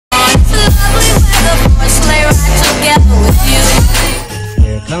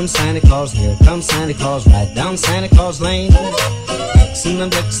comes Santa Claus, here comes Santa Claus, right down Santa Claus Lane. Vixen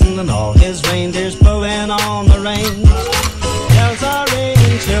and Blitzen and all his reindeers pulling on the reins. Bells are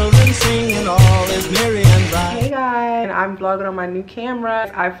ringing, children singing, all is merry and bright. Hey guys, I'm vlogging on my new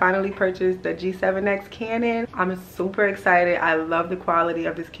camera. I finally purchased the G7x Canon. I'm super excited. I love the quality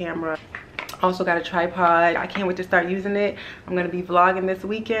of this camera. Also got a tripod. I can't wait to start using it. I'm gonna be vlogging this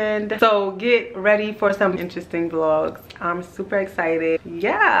weekend, so get ready for some interesting vlogs. I'm super excited.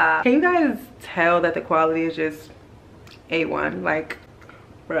 Yeah, can you guys tell that the quality is just A1? Like,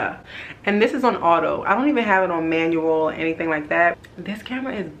 bruh. And this is on auto. I don't even have it on manual or anything like that. This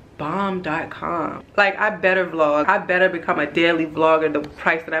camera is bomb.com. Like, I better vlog. I better become a daily vlogger, the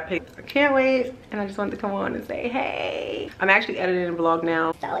price that I paid. I can't wait. And I just wanted to come on and say, hey. I'm actually editing a vlog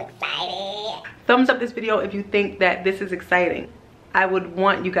now. So excited. Thumbs up this video if you think that this is exciting. I would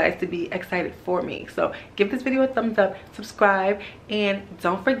want you guys to be excited for me. So give this video a thumbs up, subscribe, and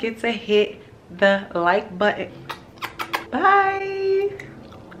don't forget to hit the like button. Bye.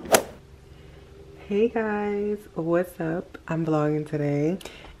 Hey guys, what's up? I'm vlogging today.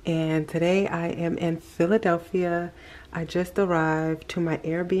 And today I am in Philadelphia. I just arrived to my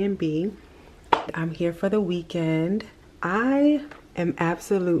Air BNB. I'm here for the weekend. I am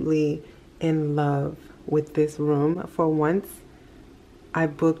absolutely in love with this room. For once, I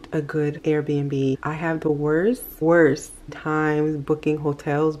booked a good Airbnb. I have the worst times booking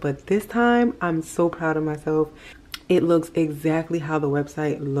hotels, but this time I'm so proud of myself. It looks exactly how the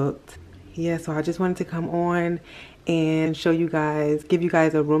website looked. Yeah, so I just wanted to come on and show you guys, give you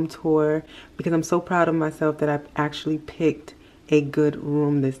guys a room tour, because I'm so proud of myself that I've actually picked a good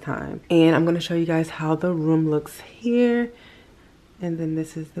room this time. And I'm gonna show you guys how the room looks here. And then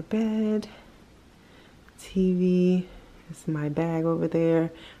this is the bed, TV, this is my bag over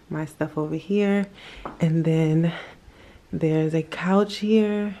there, my stuff over here. And then there's a couch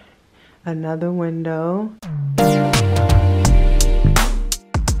here, another window.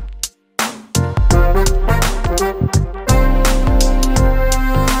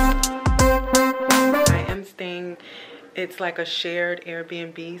 It's like a shared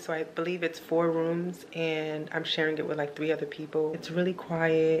Airbnb, so I believe it's 4 rooms, and I'm sharing it with like 3 other people. It's really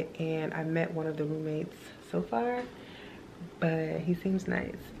quiet, and I met one of the roommates so far, but he seems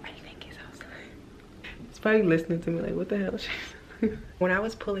nice. I think his house. He's probably listening to me like, what the hell? When I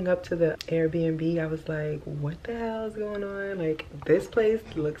was pulling up to the Airbnb, I was like, what the hell is going on? Like, this place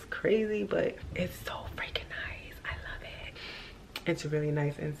looks crazy, but it's so freaking nice. It's really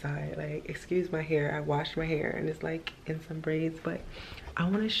nice inside. Like, excuse my hair, I washed my hair and it's like in some braids, but I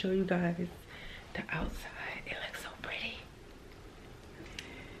want to show you guys the outside. It looks so pretty.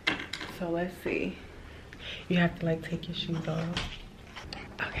 So let's see. You have to like take your shoes off.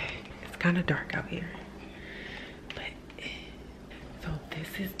 Okay, it's kind of dark out here, but so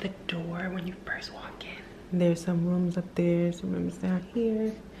this is the door when you first walk in. There's some rooms up there, some rooms down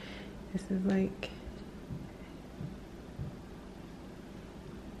here. This is like,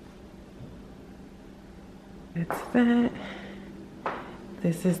 that's that.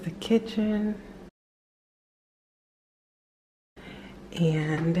 This is the kitchen.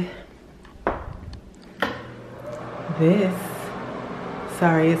 And this,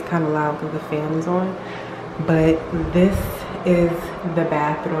 sorry, it's kind of loud because the fan is on, but this is the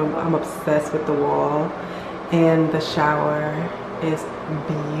bathroom. I'm obsessed with the wall, and the shower is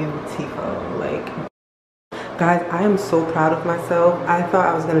beautiful. Like, guys, I am so proud of myself. I thought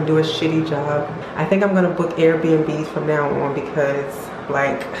I was gonna do a shitty job. I think I'm gonna book Airbnbs from now on because,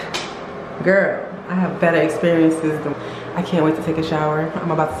 like, girl, I have better experiences than. I can't wait to take a shower.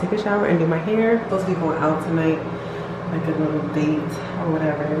 I'm about to take a shower and do my hair. I'm supposed to be going out tonight, like a little date or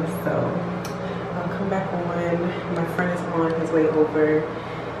whatever. So I'll come back on. My friend is on his way over.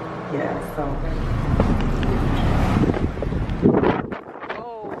 Yeah, so.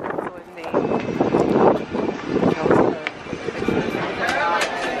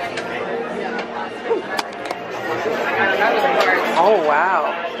 Oh wow.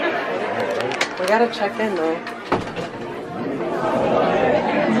 We gotta check in though.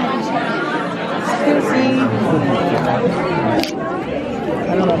 Excuse me.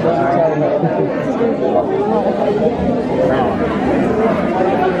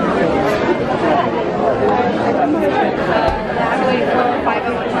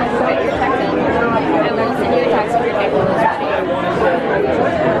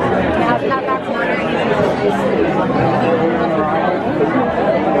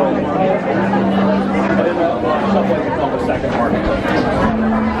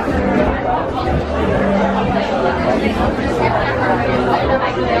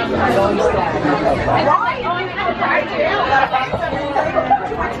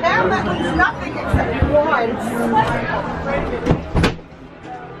 once.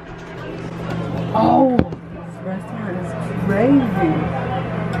 Oh, this restaurant is crazy.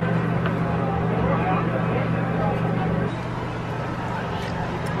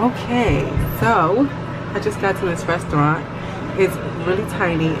 Okay, so I just got to this restaurant. It's really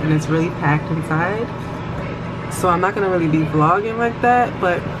tiny and it's really packed inside. So I'm not gonna really be vlogging like that,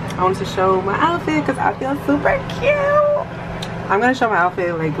 but I wanted to show my outfit because I feel super cute. I'm gonna show my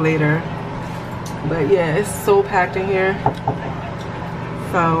outfit like later. But yeah, it's so packed in here.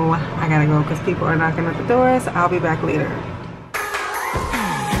 So I gotta go because people are knocking at the doors. I'll be back later.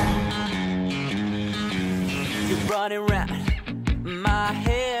 You're running around my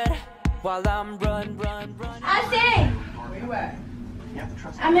head while I'm run. I see. Where you at?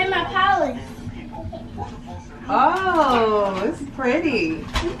 I'm in my palace. Oh, it's pretty.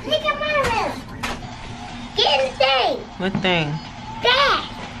 Look at my room. Get in the thing. What thing? That.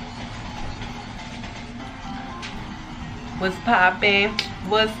 What's poppin'?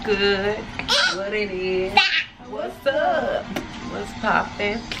 What's good? What it is? What's up? What's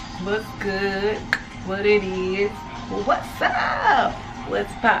poppin'? What's good? What it is? What's up?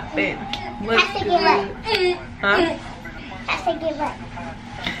 What's poppin'? What's I good? give up. Huh? I said give up.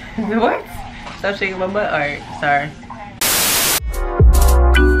 What? Stop shaking my butt. Alright, sorry.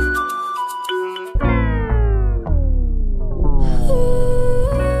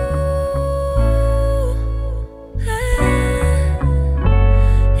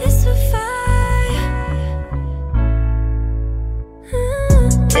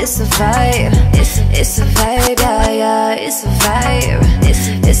 It's a vibe, it's a vibe, yeah, yeah, it's a vibe,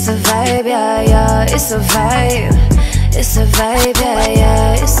 it's a vibe, yeah, yeah, it's a vibe, it's a vibe, yeah,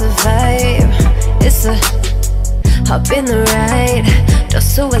 yeah, it's a vibe, it's a hop in the ride,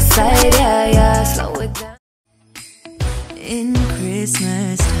 just suicide, yeah, yeah, slow it down. In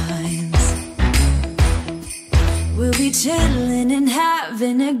Christmas times, we'll be chilling and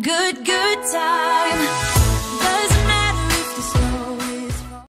having a good time.